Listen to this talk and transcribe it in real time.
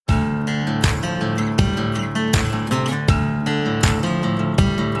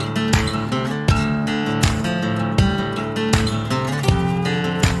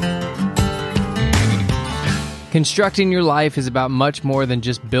Constructing your life is about much more than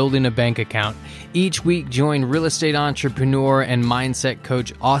just building a bank account. Each week, join real estate entrepreneur and mindset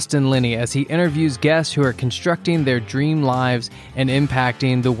coach Austin Linney as he interviews guests who are constructing their dream lives and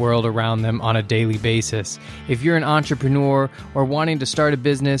impacting the world around them on a daily basis. If you're an entrepreneur or wanting to start a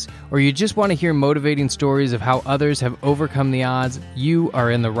business, or you just want to hear motivating stories of how others have overcome the odds, you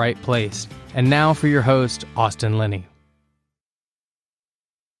are in the right place. And now for your host, Austin Linney.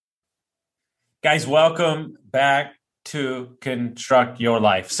 Guys, welcome back to Construct Your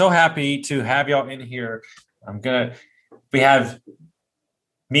Life. So happy to have y'all in here. We have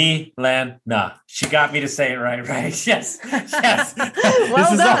Milena. She got me to say it right? Yes.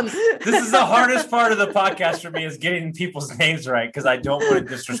 Well done. This is the hardest part of the podcast for me, is getting people's names right, because I don't want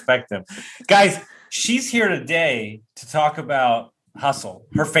to disrespect them. Guys, she's here today to talk about hustle,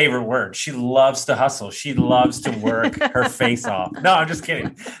 her favorite word. She loves to hustle. She loves to work her face off. No, I'm just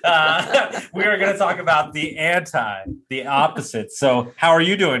kidding. We are going to talk about the opposite. So how are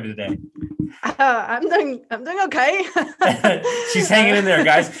you doing today? I'm doing okay. She's hanging in there,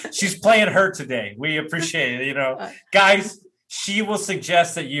 guys. She's playing her today. We appreciate it. Guys, she will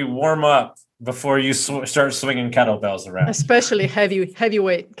suggest that you warm up before you start swinging kettlebells around. Especially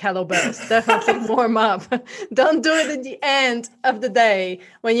heavyweight kettlebells. Definitely warm up. Don't do it at the end of the day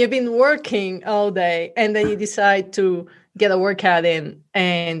when you've been working all day and then you decide to get a workout in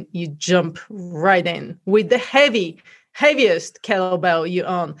and you jump right in with the heaviest kettlebell you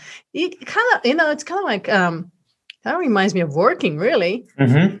own. It kind of, it's kind of like, that reminds me of working, really.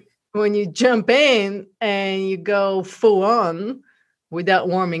 Mm-hmm. When you jump in and you go full on without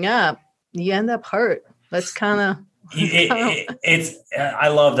warming up, you end up hurt. That's kind of it's. I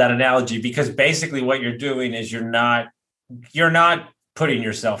love that analogy, because basically what you're doing is you're not putting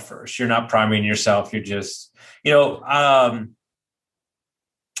yourself first. You're not priming yourself. You're just, this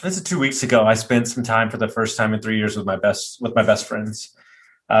is 2 weeks ago. I spent some time for the first time in 3 years with my best friends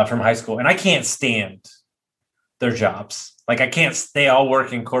from high school, and I can't stand their jobs. Like, they all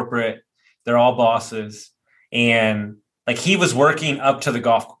work in corporate. They're all bosses, and like, he was working up to the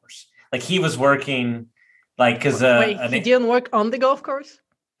golf course. Like, he was working, like, because he didn't work on the golf course.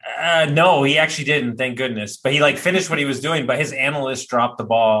 No, he actually didn't. Thank goodness. But he finished what he was doing. But his analyst dropped the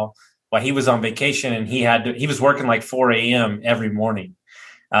ball while he was on vacation, and he was working like 4 a.m. every morning,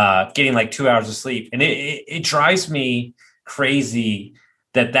 getting like 2 hours of sleep. And it drives me crazy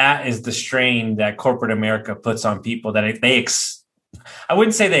that is the strain that corporate America puts on people, that I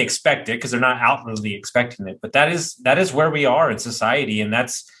wouldn't say they expect it, because they're not outwardly expecting it, but that is where we are in society, and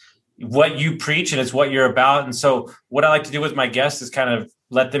that's what you preach, and it's what you're about. And so what I like to do with my guests is kind of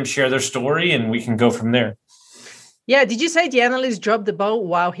let them share their story, and we can go from there. Yeah. Did you say the analyst dropped the ball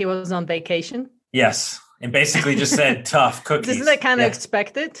while he was on vacation? Yes. And basically just said tough cookies. Isn't that kind of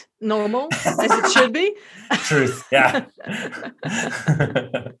expected? Normal, as it should be? Truth. Yeah.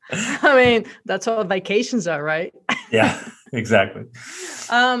 I mean, that's what vacations are, right? Yeah, exactly.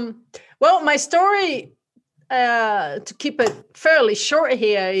 Well, my story, to keep it fairly short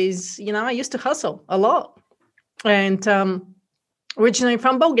here, is, I used to hustle a lot. And originally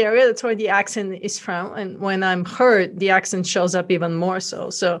from Bulgaria, that's where the accent is from. And when I'm hurt, the accent shows up even more so.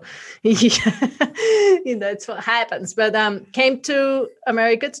 So that's what happens. But came to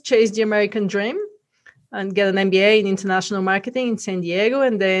America to chase the American dream and get an MBA in international marketing in San Diego,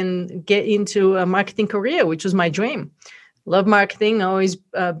 and then get into a marketing career, which was my dream. Love marketing, always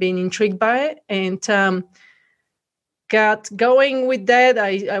been intrigued by it. And got going with that.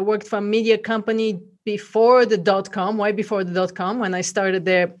 I worked for a media company before the .com, way before the .com, when I started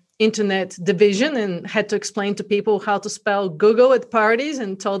their internet division and had to explain to people how to spell Google at parties,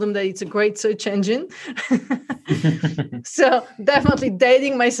 and told them that it's a great search engine. So definitely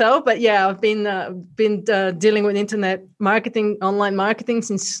dating myself. But yeah, I've been dealing with internet marketing, online marketing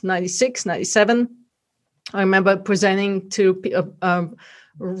since 96, 97. I remember presenting to a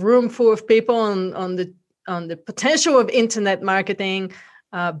room full of people on the potential of internet marketing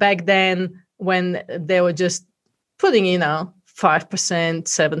back then, when they were just putting, 5%,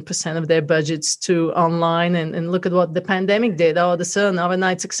 7% of their budgets to online. And look at what the pandemic did. All of a sudden,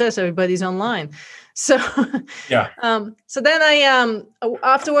 overnight success, everybody's online. So, yeah. So then I,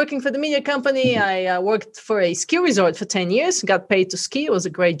 after working for the media company, I worked for a ski resort for 10 years, got paid to ski. It was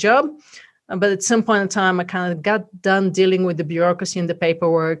a great job. But at some point in time, I kind of got done dealing with the bureaucracy and the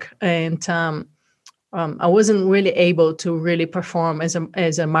paperwork. And I wasn't really able to really perform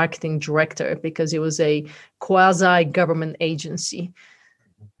as a marketing director, because it was a quasi-government agency.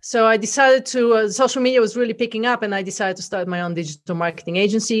 So I decided to, social media was really picking up, and I decided to start my own digital marketing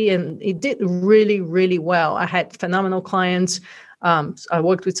agency, and it did really, really well. I had phenomenal clients. I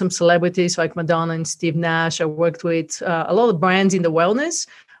worked with some celebrities like Madonna and Steve Nash. I worked with a lot of brands in the wellness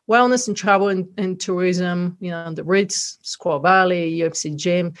and travel and tourism, the Ritz, Squaw Valley, UFC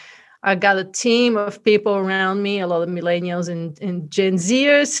Gym. I got a team of people around me, a lot of millennials and Gen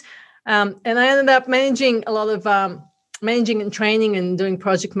Zers. And I ended up managing a lot of managing and training and doing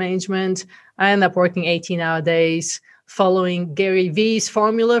project management. I ended up working 18-hour days, following Gary Vee's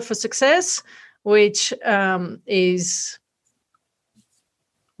formula for success, which is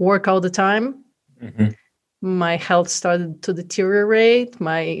work all the time. Mm-hmm. My health started to deteriorate.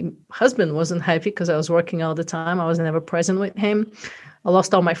 My husband wasn't happy because I was working all the time. I was never present with him. I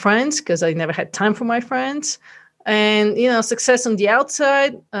lost all my friends because I never had time for my friends. And, success on the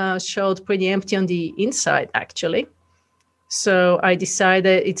outside showed pretty empty on the inside, actually. So I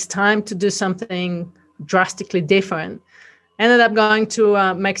decided it's time to do something drastically different. Ended up going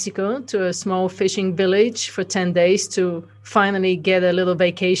to Mexico, to a small fishing village for 10 days to finally get a little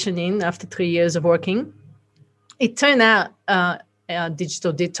vacation in after 3 years of working. It turned out a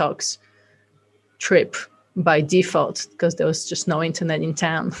digital detox trip by default because there was just no internet in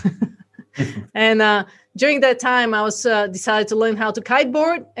town. And during that time, I was decided to learn how to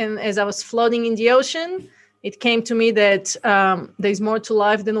kiteboard. And as I was floating in the ocean, it came to me that there's more to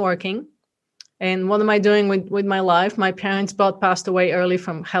life than working. And what am I doing with my life? My parents both passed away early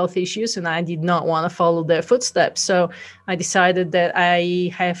from health issues, and I did not want to follow their footsteps. So I decided that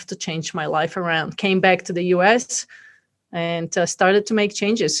I have to change my life around. Came back to the US and started to make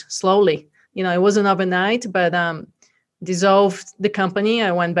changes slowly. It wasn't overnight, but dissolved the company.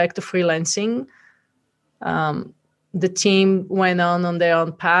 I went back to freelancing. The team went on their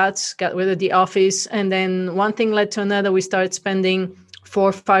own paths, got rid of the office. And then one thing led to another. We started spending 4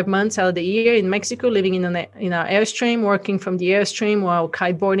 or 5 months out of the year in Mexico, living in our Airstream, working from the Airstream while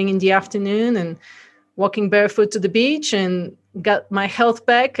kiteboarding in the afternoon and walking barefoot to the beach, and got my health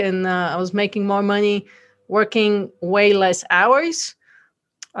back. And I was making more money, working way less hours.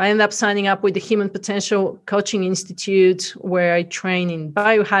 I ended up signing up with the Human Potential Coaching Institute, where I train in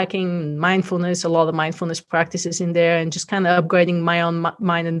biohacking, mindfulness, a lot of mindfulness practices in there, and just kind of upgrading my own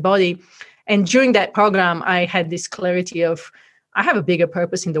mind and body. And during that program, I had this clarity of, I have a bigger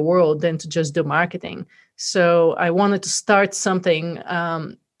purpose in the world than to just do marketing. So I wanted to start something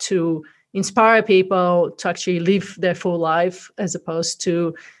to inspire people to actually live their full life as opposed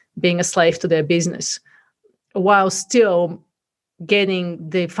to being a slave to their business, while still getting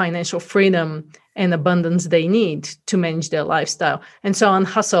the financial freedom and abundance they need to manage their lifestyle. And so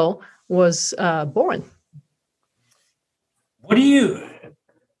Unhustle was born. What do you...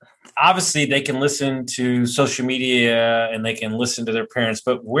 Obviously, they can listen to social media and they can listen to their parents,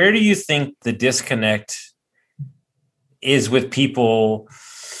 but where do you think the disconnect is with people?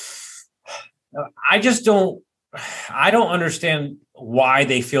 I don't understand why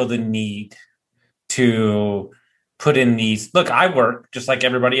they feel the need to put in these. Look, I work just like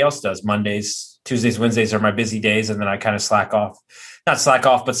everybody else does. Mondays, Tuesdays, Wednesdays are my busy days, and then I kind of slide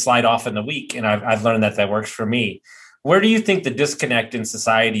off in the week. And I've learned that works for me. Where do you think the disconnect in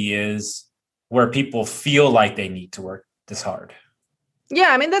society is, where people feel like they need to work this hard? Yeah,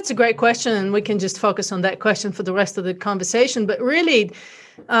 I mean, that's a great question, and we can just focus on that question for the rest of the conversation. But really,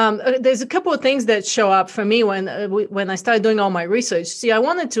 there's a couple of things that show up for me when I started doing all my research. See, I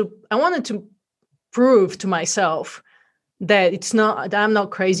wanted to prove to myself that I'm not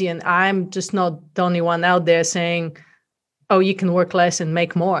crazy, and I'm just not the only one out there saying, "Oh, you can work less and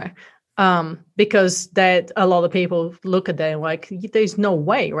make more." Because that a lot of people look at that and like, there's no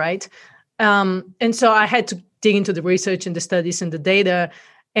way, right? And so I had to dig into the research and the studies and the data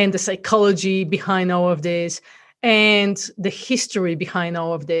and the psychology behind all of this and the history behind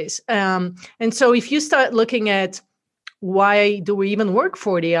all of this. And so if you start looking at why do we even work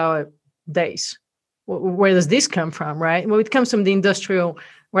 40-hour days, where does this come from, right? Well, it comes from the Industrial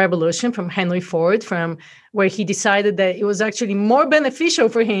Revolution, from Henry Ford, from where he decided that it was actually more beneficial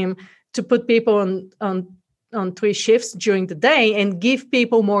for him to put people on 3 shifts during the day and give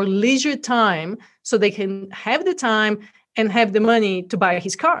people more leisure time so they can have the time and have the money to buy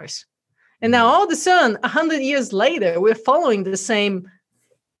his cars. And now all of a sudden, 100 years later, we're following the same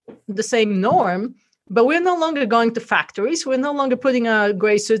norm, but we're no longer going to factories. We're no longer putting our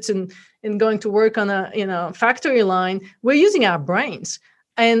gray suits and going to work on a factory line. We're using our brains.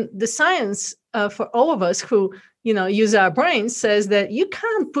 And the science for all of us who use our brains says that you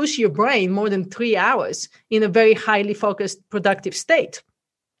can't push your brain more than 3 hours in a very highly focused, productive state.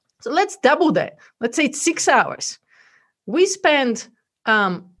 So let's double that. Let's say it's 6 hours. We spend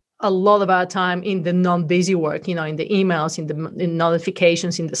a lot of our time in the non-busy work, in the emails, in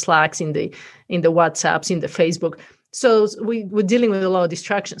notifications, in the Slacks, in the WhatsApps, in the Facebook. So we're dealing with a lot of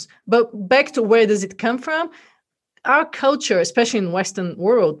distractions. But back to where does it come from? Our culture, especially in Western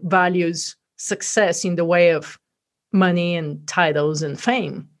world, values success in the way of money and titles and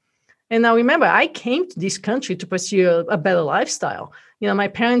fame. And now remember, I came to this country to pursue a better lifestyle. My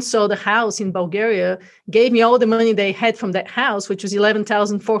parents sold a house in Bulgaria, gave me all the money they had from that house, which was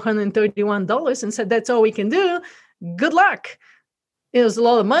 $11,431, and said, that's all we can do. Good luck. It was a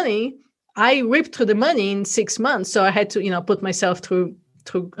lot of money. I ripped through the money in 6 months. So I had to, put myself through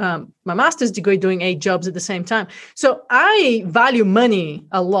my master's degree, doing 8 jobs at the same time. So I value money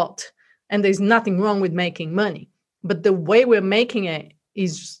a lot, and there's nothing wrong with making money. But the way we're making it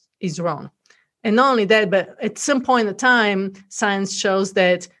is wrong. And not only that, but at some point in time, science shows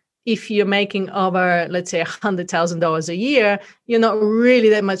that if you're making over, let's say, $100,000 a year, you're not really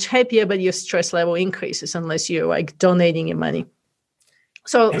that much happier, but your stress level increases unless you're like donating your money.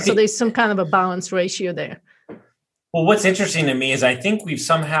 So there's some kind of a balance ratio there. Well, what's interesting to me is I think we've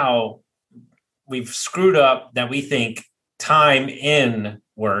screwed up that we think time in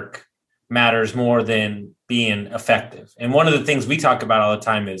work matters more than being effective. And one of the things we talk about all the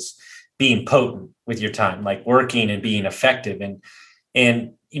time is being potent with your time, like working and being effective.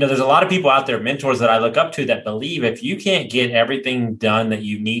 And there's a lot of people out there, mentors that I look up to, that believe if you can't get everything done that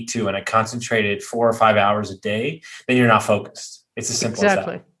you need to in a concentrated 4 or 5 hours a day, then you're not focused. It's as simple as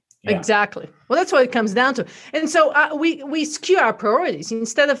that. Yeah. Exactly. Well, that's what it comes down to. And so we skew our priorities.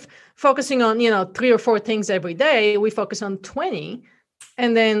 Instead of focusing on, 3 or 4 things every day, we focus on 20.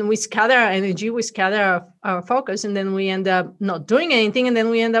 And then we scatter our energy, we scatter our focus, and then we end up not doing anything. And then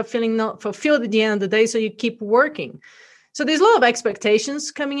we end up feeling not fulfilled at the end of the day. So you keep working. So there's a lot of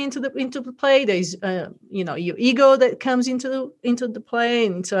expectations coming into the play. There's, your ego that comes into the play.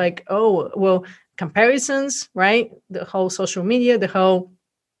 And it's like, oh, well, comparisons, right? The whole social media, the whole,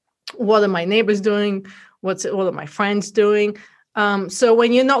 what are my neighbors doing? What are my friends doing? So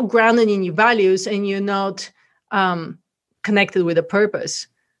when you're not grounded in your values and you're not connected with a purpose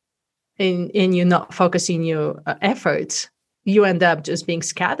and you're not focusing your efforts, you end up just being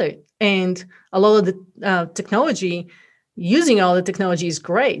scattered. And a lot of the technology, using all the technology is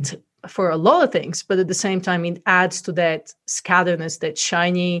great for a lot of things, but at the same time, it adds to that scatteredness, that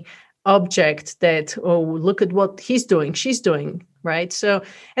shiny object that, oh, look at what he's doing, she's doing, right? So,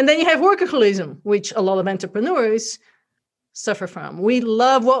 and then you have workaholism, which a lot of entrepreneurs suffer from. We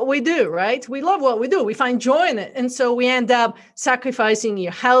love what we do, right? We love what we do. We find joy in it. And so we end up sacrificing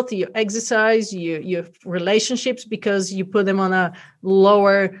your health, your exercise, your relationships, because you put them on a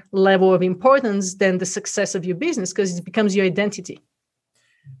lower level of importance than the success of your business, because it becomes your identity.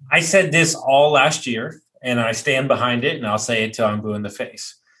 I said this all last year, and I stand behind it, and I'll say it till I'm blue in the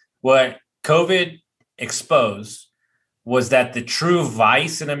face. What COVID exposed was that the true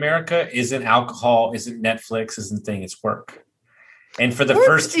vice in America isn't alcohol, isn't Netflix, isn't thing, it's work. And for the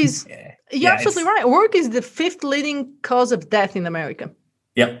you're absolutely right. Work is the 5th leading cause of death in America.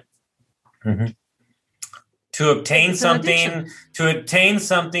 Yep. Mm-hmm. To obtain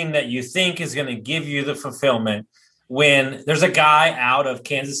something that you think is going to give you the fulfillment, when there's a guy out of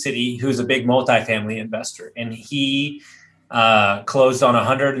Kansas City who's a big multifamily investor, and he closed on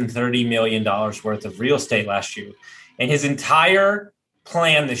 $130 million worth of real estate last year. And his entire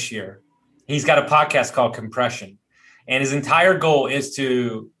plan this year, he's got a podcast called Compression. And his entire goal is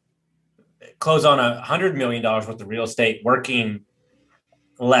to close on $100 million worth of real estate, working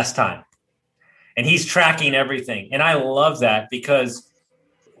less time. And he's tracking everything. And I love that, because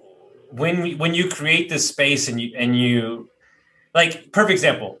when you create this space and you like, perfect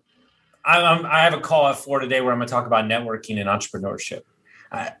example, I have a call at 4 today where I'm going to talk about networking and entrepreneurship.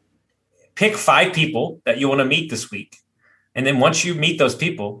 Pick 5 people that you want to meet this week. And then once you meet those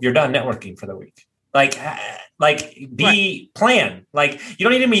people, you're done networking for the week. Plan. Like, you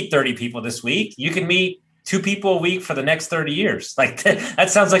don't need to meet 30 people this week. You can meet 2 people a week for the next 30 years. Like,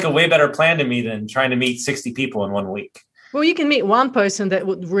 that sounds like a way better plan to me than trying to meet 60 people in 1 week. Well, you can meet one person that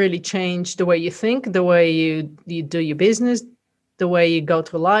would really change the way you think, the way you do your business, the way you go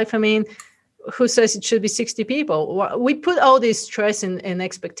through life. I mean, who says it should be 60 people? We put all this stress and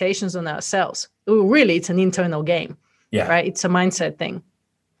expectations on ourselves. Really, it's an internal game, right? It's a mindset thing.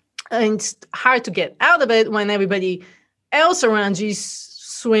 And it's hard to get out of it when everybody else around you is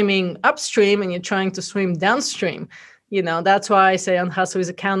swimming upstream and you're trying to swim downstream. That's why I say on Hustle is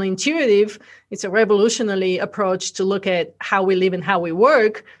a counterintuitive. It's a revolutionary approach to look at how we live and how we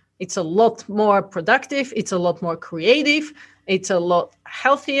work. It's a lot more productive. It's a lot more creative. It's a lot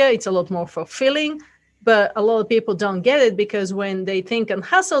healthier. It's a lot more fulfilling. But a lot of people don't get it, because when they think on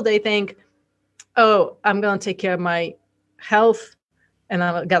Hustle, they think, oh, I'm going to take care of my health and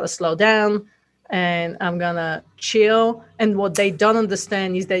I've got to slow down. and I'm gonna chill. And what they don't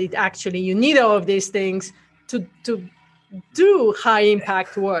understand is that it actually, you need all of these things to do high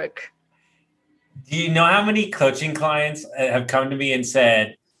impact work. Do you know how many coaching clients have come to me and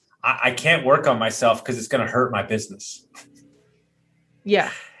said, I can't work on myself because it's going to hurt my business? Yeah.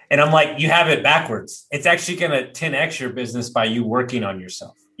 And I'm like, you have it backwards. It's actually going to 10x your business by you working on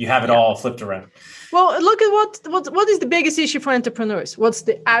yourself. You have it all flipped around. Well, look at what is the biggest issue for entrepreneurs. What's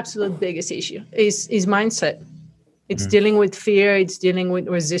the absolute biggest issue is mindset. It's dealing with fear. It's dealing with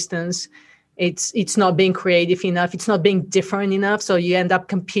resistance. It's not being creative enough. It's not being different enough. So you end up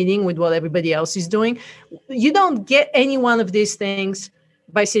competing with what everybody else is doing. You don't get any one of these things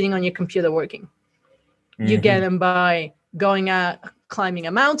by sitting on your computer working. You get them by going out, climbing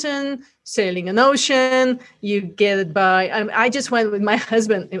a mountain, sailing an ocean. You get it by, I just went with my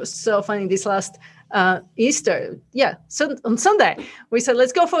husband. It was so funny this last Easter. Yeah. So on Sunday, we said,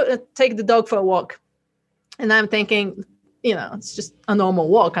 let's go take the dog for a walk. And I'm thinking, it's just a normal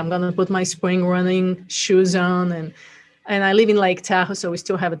walk. I'm going to put my spring running shoes on, and I live in Lake Tahoe, so we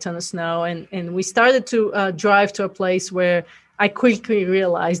still have a ton of snow. And we started to drive to a place where I quickly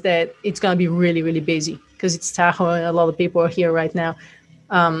realized that it's going to be really, really busy because it's Tahoe and a lot of people are here right now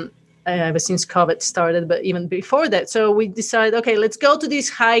ever since COVID started, but even before that. So we decided, okay, let's go to this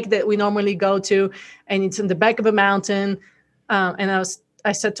hike that we normally go to, and it's in the back of a mountain. And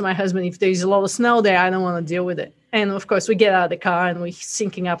I said to my husband, if there's a lot of snow there, I don't want to deal with it. And of course, we get out of the car and we're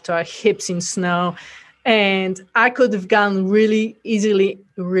sinking up to our hips in snow. And I could have gotten really easily,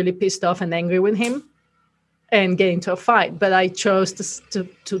 really pissed off and angry with him and get into a fight. But I chose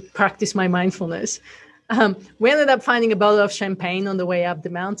to practice my mindfulness. We ended up finding a bottle of champagne on the way up the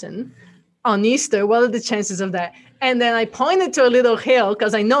mountain on Easter. What are the chances of that? And then I pointed to a little hill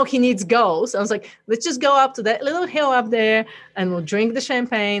because I know he needs goals. I was like, let's just go up to that little hill up there and we'll drink the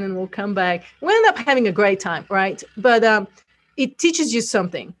champagne and we'll come back. We end up having a great time, right? But it teaches you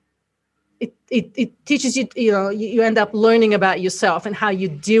something. It teaches you, you end up learning about yourself and how you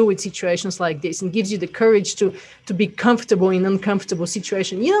deal with situations like this, and gives you the courage to be comfortable in uncomfortable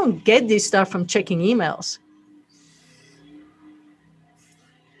situations. You don't get this stuff from checking emails.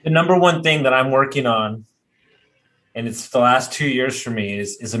 The number one thing that I'm working on, and it's the last 2 years for me,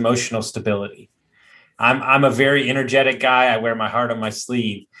 is emotional stability. I'm a very energetic guy. I wear my heart on my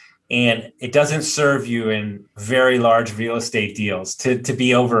sleeve, and it doesn't serve you in very large real estate deals to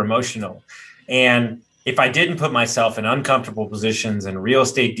be over emotional. And if I didn't put myself in uncomfortable positions and real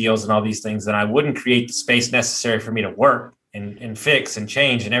estate deals and all these things, then I wouldn't create the space necessary for me to work and fix and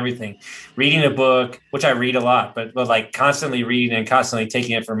change and everything. Reading a book, which I read a lot, but like constantly reading and constantly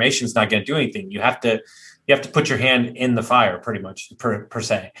taking information is not going to do anything. You have to put your hand in the fire, pretty much per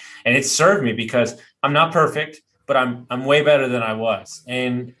se. And it served me because I'm not perfect, but I'm way better than I was.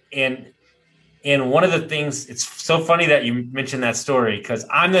 And one of the things, it's so funny that you mentioned that story, because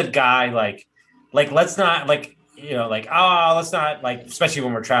I'm the guy like let's not let's not, like, especially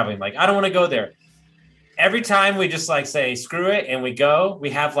when we're traveling, like, I don't want to go there. Every time we just like say screw it and we go, we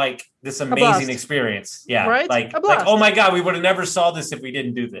have like this amazing experience. Yeah. Right? Like, oh my God, we would have never saw this if we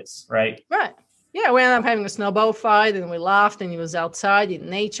didn't do this. Right. Right. Yeah. We ended up having a snowball fight and we laughed and it was outside in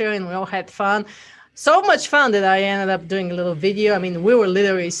nature and we all had fun. So much fun that I ended up doing a little video. I mean, we were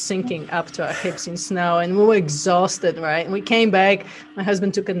literally sinking up to our hips in snow and we were exhausted, right? And we came back. My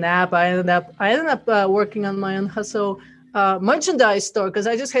husband took a nap. I ended up working on my own hustle merchandise store because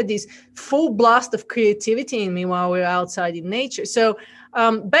I just had this full blast of creativity in me while we were outside in nature. So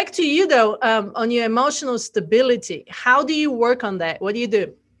back to you, though, on your emotional stability. How do you work on that? What do you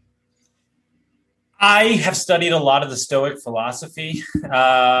do? I have studied a lot of the Stoic philosophy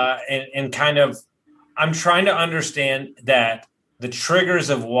and kind of, I'm trying to understand that the triggers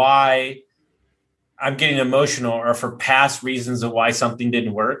of why I'm getting emotional are for past reasons of why something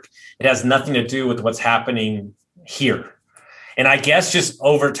didn't work. It has nothing to do with what's happening here. And I guess just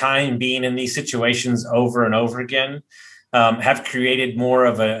over time, being in these situations over and over again, have created more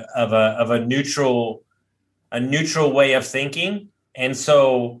of a neutral way of thinking. And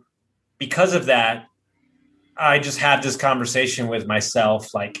so because of that, I just had this conversation with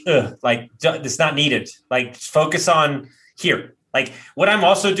myself, like it's not needed. Like, focus on here. Like, what I'm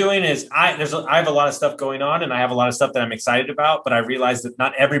also doing is I have a lot of stuff going on and I have a lot of stuff that I'm excited about, but I realize that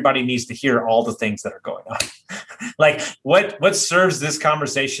not everybody needs to hear all the things that are going on. Like, what serves this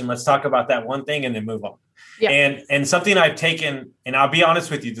conversation? Let's talk about that one thing and then move on. Yeah. And something I've taken, and I'll be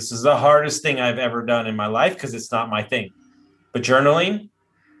honest with you, this is the hardest thing I've ever done in my life because it's not my thing. But journaling,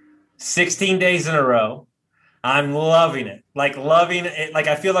 16 days in a row, I'm loving it. Like,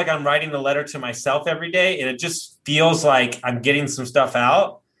 I feel like I'm writing a letter to myself every day, and it just feels like I'm getting some stuff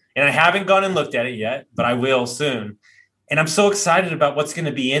out. And I haven't gone and looked at it yet, but I will soon. And I'm so excited about what's going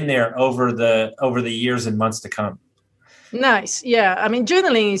to be in there over the years and months to come. Nice. Yeah. I mean,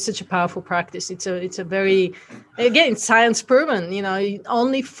 journaling is such a powerful practice. It's a very, again, science proven,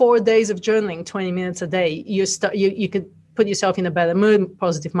 only 4 days of journaling, 20 minutes a day. You could put yourself in a better mood,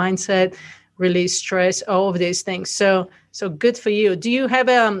 positive mindset, release stress, all of these things. So good for you. Do you have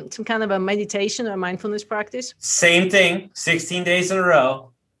some kind of a meditation or mindfulness practice? Same thing, 16 days in a row.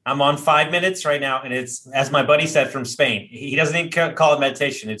 I'm on 5 minutes right now. And it's, as my buddy said from Spain, he doesn't even call it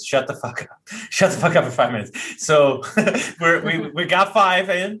meditation. It's shut the fuck up. Shut the fuck up for 5 minutes. So we got 5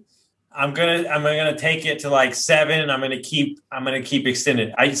 in. I'm gonna take it to like 7, and I'm gonna keep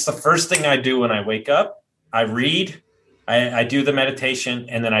extending. It's the first thing I do when I wake up. I read, I do the meditation,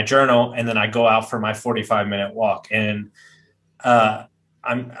 and then I journal, and then I go out for my 45-minute walk. And I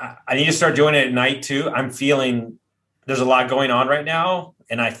need to start doing it at night too. I'm feeling there's a lot going on right now,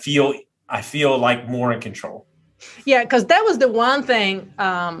 and I feel like more in control. Yeah, because that was the one thing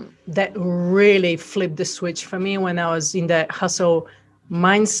that really flipped the switch for me when I was in that hustle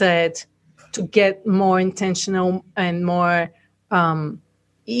mindset to get more intentional and more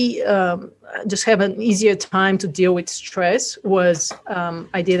just have an easier time to deal with stress was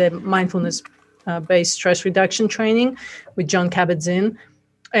I did a mindfulness based stress reduction training with John Kabat-Zinn,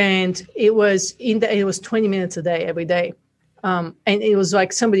 and it was 20 minutes a day every day, and it was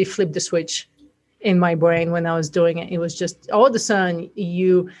like somebody flipped the switch in my brain when I was doing it. It was just all of a sudden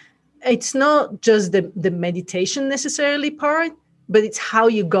it's not just the meditation necessarily part, but it's how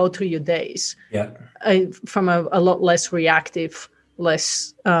you go through your days. Yeah. From a lot less reactive,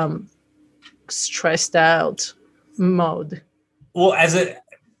 less stressed out mode. Well, as a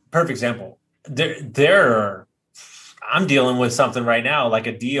perfect example, I'm dealing with something right now, like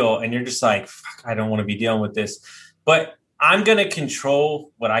a deal, and you're just like, fuck, I don't want to be dealing with this, but I'm going to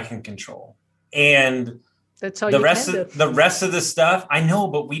control what I can control. And that's how the rest of the stuff I know,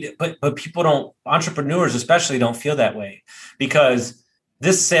 but people don't, entrepreneurs especially, don't feel that way because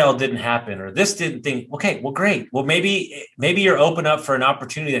this sale didn't happen or this didn't think, okay, well, great. Well, maybe you're open up for an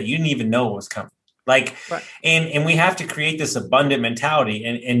opportunity that you didn't even know was coming. Like, right. And we have to create this abundant mentality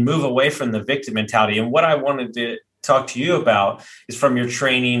and move away from the victim mentality. And what I wanted to talk to you about is from your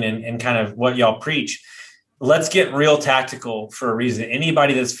training and kind of what y'all preach. Let's get real tactical for a reason.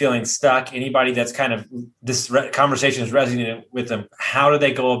 Anybody that's feeling stuck, anybody that's kind of this conversation is resonating with them, how do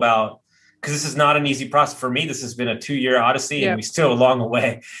they go about? Because this is not an easy process. For me, this has been a 2-year odyssey, and we still along the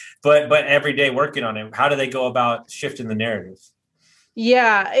way. But every day working on it, how do they go about shifting the narrative?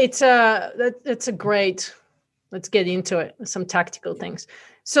 Yeah, it's a great. Let's get into it. Some tactical things.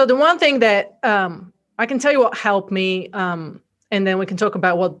 So the one thing that I can tell you what helped me. And then we can talk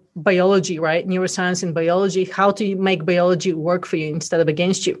about what biology, right? Neuroscience and biology, how to make biology work for you instead of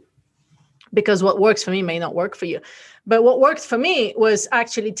against you. Because what works for me may not work for you. But what worked for me was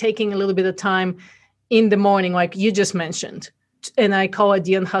actually taking a little bit of time in the morning, like you just mentioned. And I call it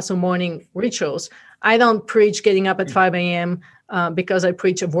the Unhustle morning rituals. I don't preach getting up at 5 a.m. Because I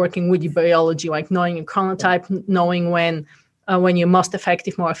preach of working with your biology, like knowing your chronotype, knowing when you're most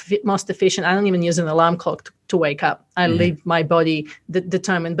effective, most efficient. I don't even use an alarm clock to wake up. I leave my body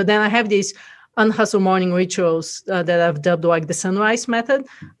determined. But then I have these Unhustle morning rituals that I've dubbed like the sunrise method,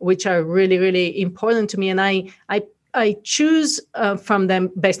 which are really, really important to me. And I choose from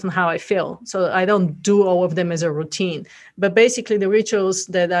them based on how I feel. So I don't do all of them as a routine. But basically the rituals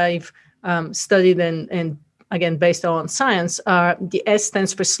that I've studied and again, based on science, are the S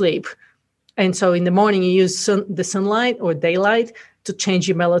stands for sleep. And so in the morning, you use the sunlight or daylight to change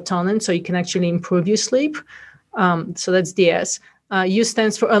your melatonin so you can actually improve your sleep. So that's the S. U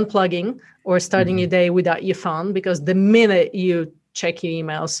stands for unplugging or starting your day without your phone, because the minute you check your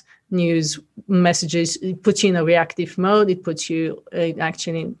emails, news, messages, it puts you in a reactive mode. It puts you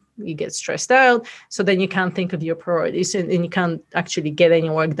you get stressed out. So then you can't think of your priorities and you can't actually get any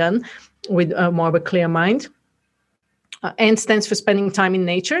work done with more of a clear mind. N stands for spending time in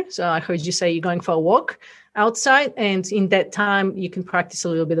nature. So I heard you say you're going for a walk outside, and in that time, you can practice a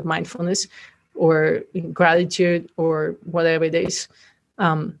little bit of mindfulness or gratitude or whatever it is.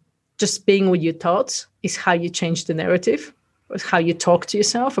 Just being with your thoughts is how you change the narrative, how you talk to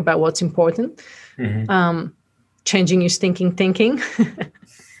yourself about what's important. Changing your stinking thinking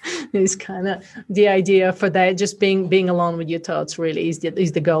is kind of the idea for that. Just being alone with your thoughts really is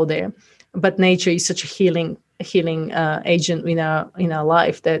the goal there. But nature is such a healing agent in our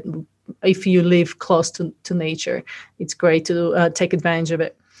life that if you live close to nature, it's great to take advantage of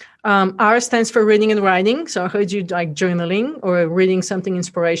it. R stands for reading and writing. So I heard you like journaling or reading something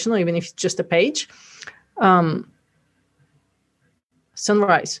inspirational, even if it's just a page.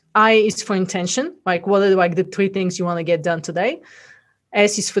 sunrise. I is for intention, like what are like the 3 things you want to get done today.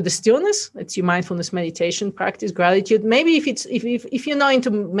 S is for the stillness. It's your mindfulness meditation practice, gratitude. Maybe if you're not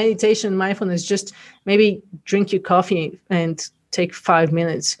into meditation, mindfulness, just maybe drink your coffee and take 5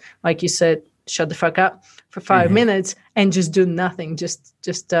 minutes. Like you said, shut the fuck up for 5 minutes and just do nothing. Just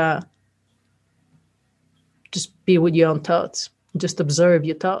be with your own thoughts. Just observe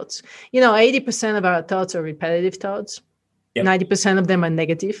your thoughts. 80% of our thoughts are repetitive thoughts. Yep. 90% of them are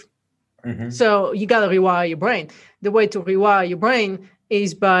negative. So you got to rewire your brain. The way to rewire your brain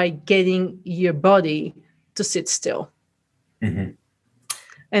is by getting your body to sit still. And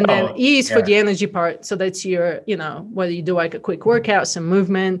then E is for the energy part. So that's your, whether you do like a quick workout, some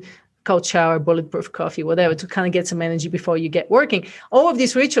movement, cold shower, bulletproof coffee, whatever, to kind of get some energy before you get working. All of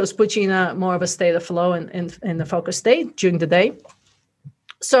these rituals put you in a more of a state of flow and the focus state during the day.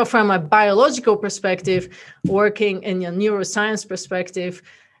 So from a biological perspective, working in a neuroscience perspective,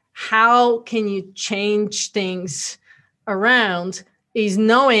 how can you change things around is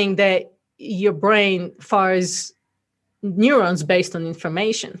knowing that your brain fires neurons based on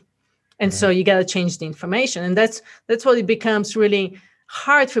information. And so you got to change the information. And that's what it becomes really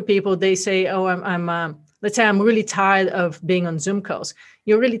hard for people. They say, oh, let's say I'm really tired of being on Zoom calls.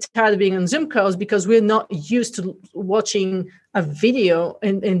 You're really tired of being on Zoom calls because we're not used to watching a video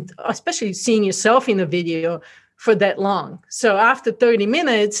and especially seeing yourself in a video for that long. So after 30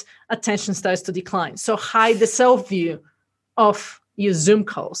 minutes, attention starts to decline. So hide the self view of your Zoom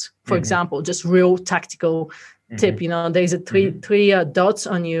calls, for example, just real tactical tip. There's a three dots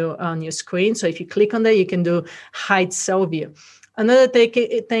on your screen. So if you click on that, you can do hide self view. Another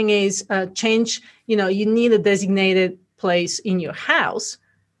thing is change. You need a designated place in your house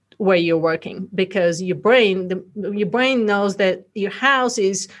where you're working, because your brain knows that your house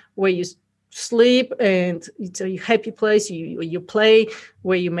is where you sleep and it's a happy place. You play,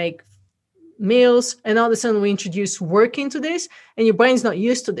 where you make meals, and all of a sudden we introduce work into this, and your brain's not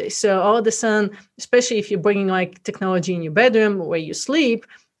used to this. So all of a sudden, especially if you're bringing like technology in your bedroom where you sleep,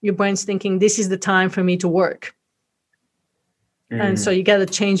 your brain's thinking this is the time for me to work. And so you got to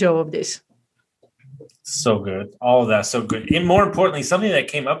change all of this. So good. All of that. So good. And more importantly, something that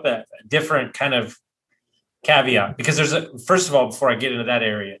came up, a different kind of caveat, because first of all, before I get into that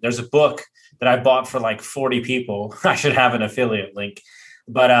area, there's a book that I bought for like 40 people. I should have an affiliate link,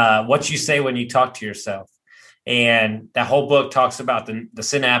 but what you say when you talk to yourself. And that whole book talks about the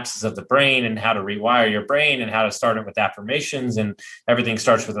synapses of the brain and how to rewire your brain and how to start it with affirmations, and everything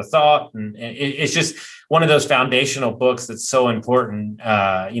starts with a thought. And it's just one of those foundational books that's so important.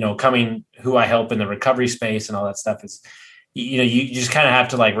 Coming who I help in the recovery space and all that stuff is, you just kind of have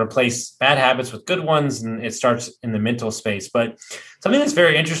to like replace bad habits with good ones, and it starts in the mental space. But something that's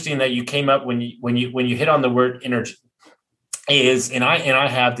very interesting that you came up when you hit on the word energy is, and I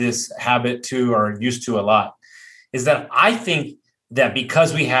have this habit too, or used to a lot, is that I think that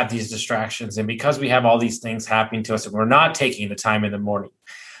because we have these distractions and because we have all these things happening to us and we're not taking the time in the morning,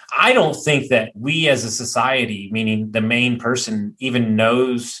 I don't think that we as a society, meaning the main person, even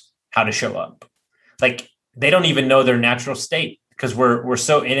knows how to show up. Like they don't even know their natural state, because we're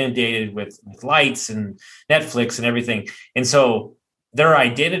so inundated with lights and Netflix and everything. And so their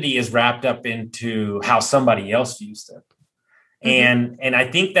identity is wrapped up into how somebody else views them. And I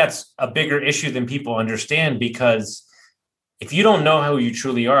think that's a bigger issue than people understand, because if you don't know who you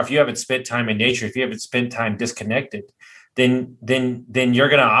truly are, if you haven't spent time in nature, if you haven't spent time disconnected, then you're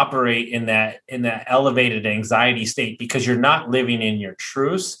going to operate in that elevated anxiety state, because you're not living in your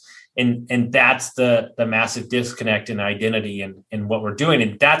truths. And that's the massive disconnect in identity and what we're doing.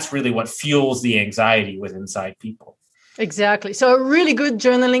 And that's really what fuels the anxiety within inside people. Exactly. So a really good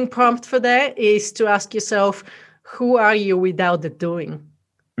journaling prompt for that is to ask yourself, who are you without the doing?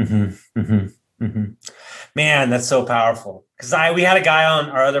 Man, that's so powerful. Because we had a guy on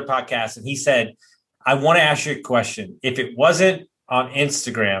our other podcast, and he said, I want to ask you a question. If it wasn't on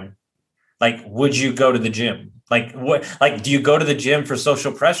Instagram, like, would you go to the gym? Like, what? Like, do you go to the gym for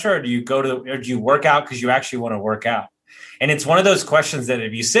social pressure, or do you work out because you actually want to work out? And it's one of those questions that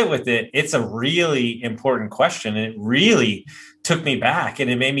if you sit with it, it's a really important question. And it really took me back, and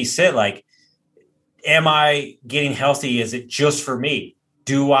it made me sit like, am I getting healthy? Is it just for me?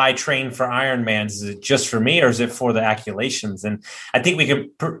 Do I train for Ironmans? Is it just for me, or is it for the accolations? And I think we can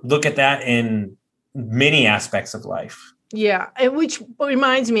look at that in many aspects of life. Yeah. And which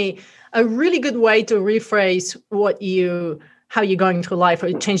reminds me, a really good way to rephrase how you're going through life,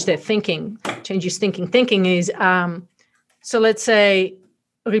 or change your thinking is, so let's say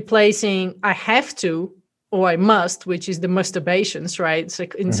replacing I have to or I must, which is the masturbations, right? It's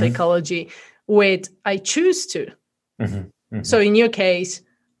like in psychology, with I choose to. Mm-hmm. So in your case,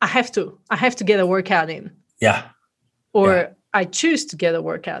 I have to get a workout in. Yeah. Or I choose to get a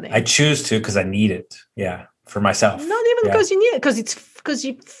workout in. I choose to because I need it. Yeah. For myself. Not even because you need it, because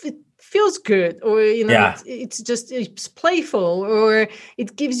it feels good, or it's playful, or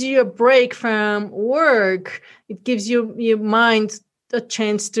it gives you a break from work. It gives your mind a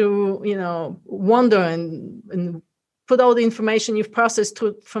chance to wander and put all the information you've processed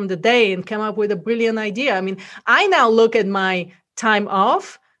from the day and come up with a brilliant idea. I mean, I now look at my time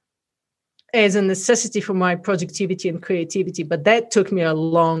off as a necessity for my productivity and creativity, but that took me a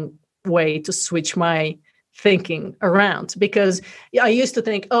long way to switch my thinking around, because I used to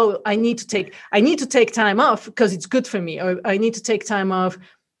think, oh, I need to take time off because it's good for me, or I need to take time off.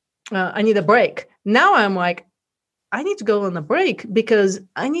 I need a break. Now I'm like, I need to go on a break because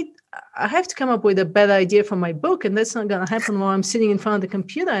I have to come up with a better idea for my book. And that's not going to happen while I'm sitting in front of the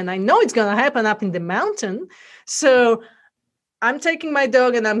computer. And I know it's going to happen up in the mountain. So I'm taking my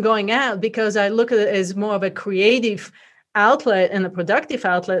dog and I'm going out, because I look at it as more of a creative outlet and a productive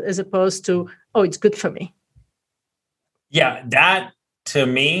outlet, as opposed to, oh, it's good for me. Yeah, that, to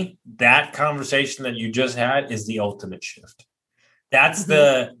me, that conversation that you just had is the ultimate shift. That's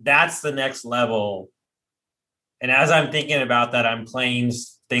the next level. And as I'm thinking about that, I'm playing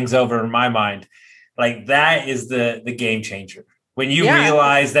things over in my mind. Like, that is the game changer. When you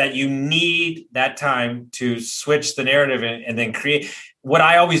realize that you need that time to switch the narrative and then create. What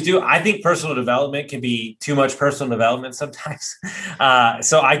I always do, I think personal development can be too much personal development sometimes.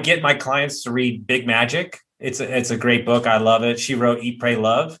 So I get my clients to read Big Magic. It's a great book. I love it. She wrote Eat, Pray,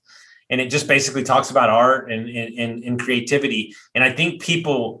 Love. And it just basically talks about art and creativity. And I think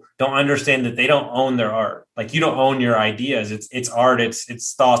people don't understand that they don't own their art. Like, you don't own your ideas. It's art.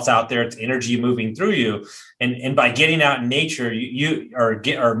 It's thoughts out there. It's energy moving through you. And by getting out in nature, you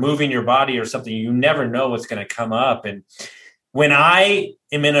or moving your body or something, you never know what's going to come up. And when I'm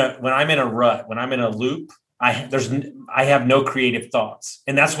in a rut, when I'm in a loop, I have no creative thoughts.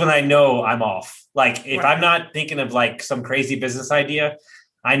 And that's when I know I'm off. Like, if I'm not thinking of like some crazy business idea,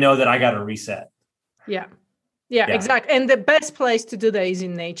 I know that I got to reset. Yeah, exactly. And the best place to do that is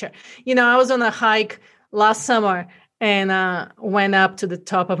in nature. I was on a hike last summer and went up to the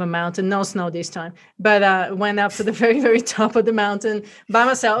top of a mountain. No snow this time, but went up to the very, very top of the mountain by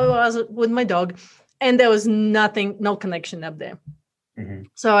myself. I was with my dog, and there was nothing, no connection up there. Mm-hmm.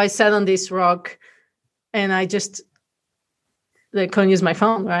 So I sat on this rock, and I couldn't use my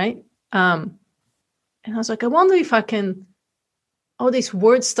phone, right? And I was like, I wonder if I can. All these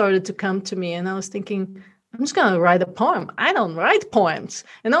words started to come to me, and I was thinking, I'm just going to write a poem. I don't write poems.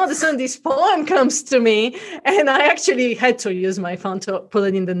 And all of a sudden, this poem comes to me, and I actually had to use my phone to put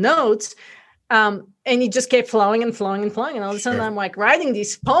it in the notes. And it just kept flowing and flowing and flowing. And all of a sudden, I'm like writing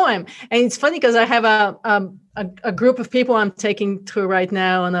this poem. And it's funny because I have a group of people I'm taking through right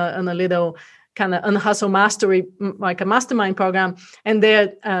now on a little kind of unhustle mastery, like a mastermind program. And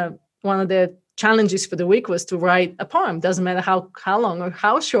they're one of the challenges for the week was to write a poem. Doesn't matter how long or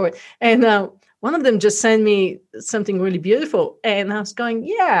how short. And one of them just sent me something really beautiful, and I was going,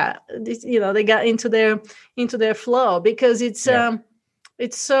 they got into their flow, because it's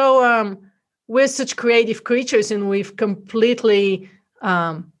so we're such creative creatures, and we've completely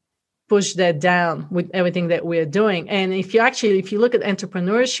pushed that down with everything that we're doing. And if you look at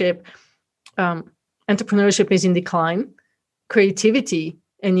entrepreneurship, entrepreneurship is in decline. Creativity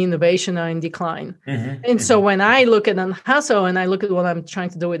and innovation are in decline. Mm-hmm. And so when I look at Unhustle and I look at what I'm trying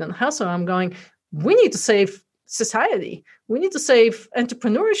to do with Unhustle, I'm going, we need to save society. We need to save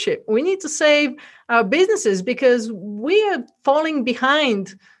entrepreneurship. We need to save our businesses, because we are falling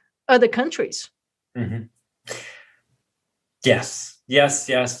behind other countries. Mm-hmm. Yes.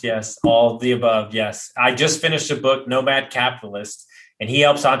 All the above. Yes. I just finished a book, Nomad Capitalist, and he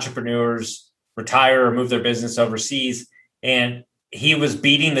helps entrepreneurs retire or move their business overseas. And he was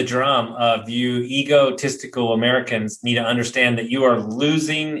beating the drum of, you egotistical Americans need to understand that you are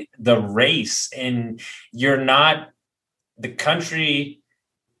losing the race, and you're not the country.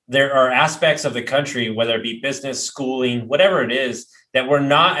 There are aspects of the country, whether it be business, schooling, whatever it is, that we're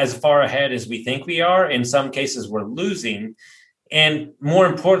not as far ahead as we think we are. In some cases, we're losing. And more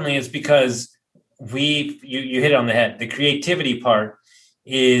importantly, it's because you hit it on the head. The creativity part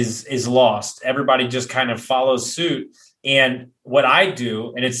is lost. Everybody just kind of follows suit. And what I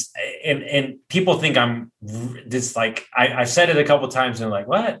do, and people think I'm this, like, I've said it a couple of times and they're like,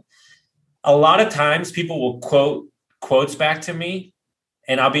 what? A lot of times people will quote quotes back to me,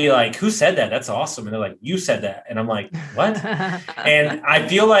 and I'll be like, who said that? That's awesome. And they're like, you said that. And I'm like, what? And I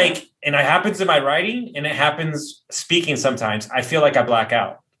feel like, and it happens in my writing and it happens speaking sometimes, I feel like I black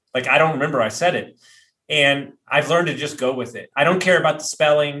out. Like, I don't remember I said it. And I've learned to just go with it. I don't care about the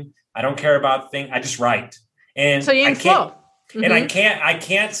spelling. I don't care about things. I just write. And so you're in flow. Mm-hmm. And I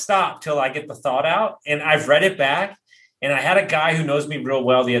can't stop till I get the thought out. And I've read it back. And I had a guy who knows me real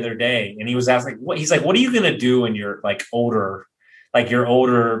well the other day, and he was asking, what are you going to do when you're like older, like your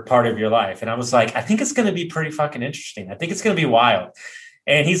older part of your life? And I was like, I think it's going to be pretty fucking interesting. I think it's going to be wild.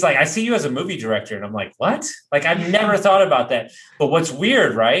 And he's like, I see you as a movie director. And I'm like, what? Like, I've never thought about that. But what's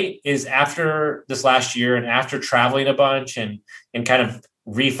weird, right, is after this last year and after traveling a bunch and kind of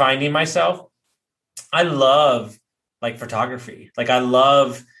refinding myself, I love like photography. Like I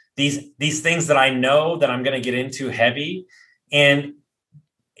love these things that I know that I'm going to get into heavy. And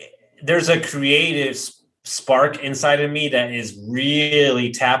there's a creative spark inside of me that is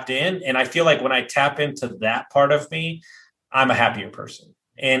really tapped in. And I feel like when I tap into that part of me, I'm a happier person.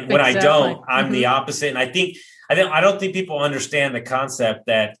 And when I don't, I'm the opposite. And I don't think people understand the concept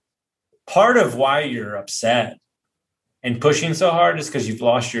that part of why you're upset and pushing so hard is because you've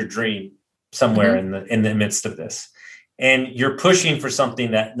lost your dream somewhere in the midst of this. And you're pushing for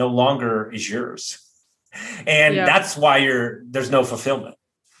something that no longer is yours. And that's why there's no fulfillment.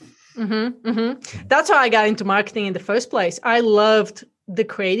 That's how I got into marketing in the first place. I loved the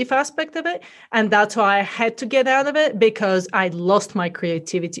creative aspect of it. And that's why I had to get out of it, because I lost my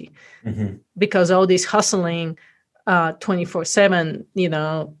creativity. Because all this hustling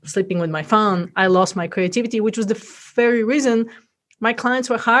 24/7, sleeping with my phone, I lost my creativity, which was the very reason my clients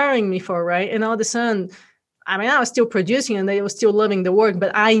were hiring me for, right? And all of a sudden, I was still producing and they were still loving the work,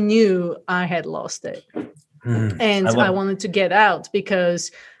 but I knew I had lost it. And I wanted to get out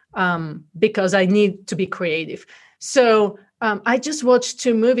because I need to be creative. So I just watched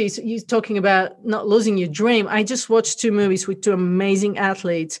 2 movies. You're talking about not losing your dream. I just watched 2 movies with 2 amazing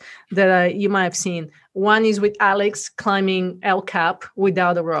athletes that you might have seen. One is with Alex climbing El Cap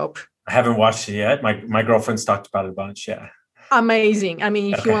without a rope. I haven't watched it yet. My girlfriend's talked about it a bunch. Yeah. Amazing.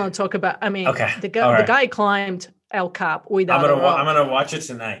 If you want to talk about, the guy climbed El Cap without a rope. I'm going to watch it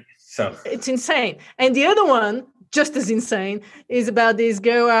tonight. So it's insane. And the other one, just as insane, is about this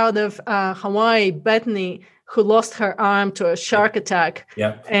girl out of Hawaii, Bethany, who lost her arm to a shark attack.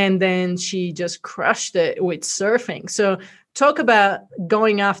 Yeah. And then she just crushed it with surfing. So talk about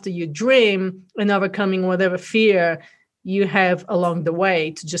going after your dream and overcoming whatever fear you have along the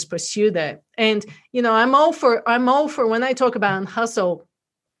way to just pursue that. And, I'm all for when I talk about hustle,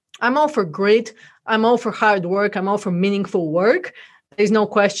 I'm all for grit. I'm all for hard work. I'm all for meaningful work. There's no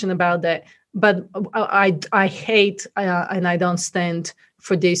question about that. But I hate and I don't stand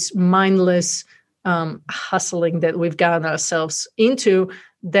for this mindless hustling that we've gotten ourselves into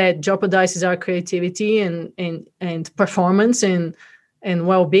that jeopardizes our creativity and performance and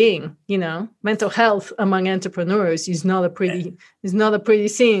well-being. Mental health among entrepreneurs is not a pretty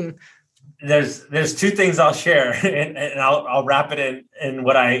scene. There's 2 things I'll share, and I'll wrap it in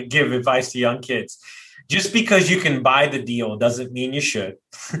what I give advice to young kids. Just because you can buy the deal doesn't mean you should.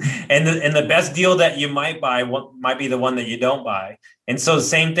 and the best deal that you might buy might be the one that you don't buy. And so the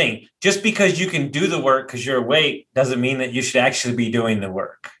same thing, just because you can do the work because you're awake doesn't mean that you should actually be doing the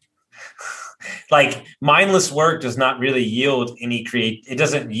work. Like mindless work does not really yield it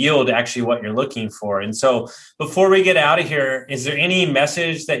doesn't yield actually what you're looking for. And so before we get out of here, is there any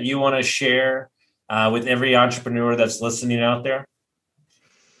message that you want to share with every entrepreneur that's listening out there?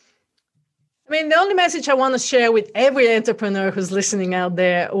 The only message I want to share with every entrepreneur who's listening out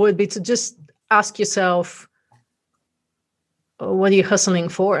there would be to just ask yourself, what are you hustling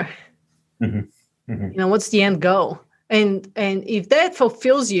for? What's the end goal? And if that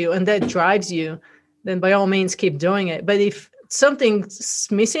fulfills you and that drives you, then by all means keep doing it. But if something's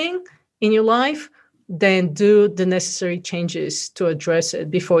missing in your life, then do the necessary changes to address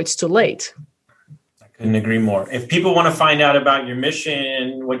it before it's too late. Couldn't agree more. If people want to find out about your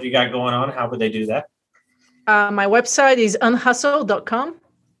mission, what you got going on, how would they do that? My website is unhustle.com.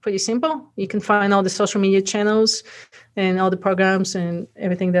 Pretty simple. You can find all the social media channels and all the programs and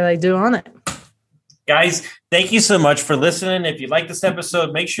everything that I do on it. Guys, thank you so much for listening. If you like this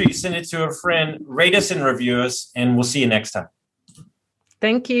episode, make sure you send it to a friend, rate us and review us, and we'll see you next time.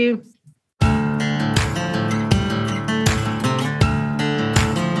 Thank you.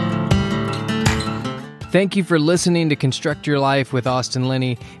 Thank you for listening to Construct Your Life with Austin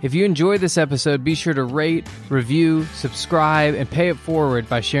Linney. If you enjoyed this episode, be sure to rate, review, subscribe, and pay it forward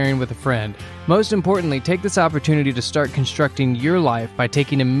by sharing with a friend. Most importantly, take this opportunity to start constructing your life by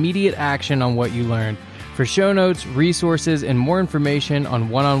taking immediate action on what you learned. For show notes, resources, and more information on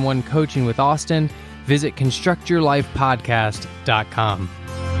one-on-one coaching with Austin, visit constructyourlifepodcast.com.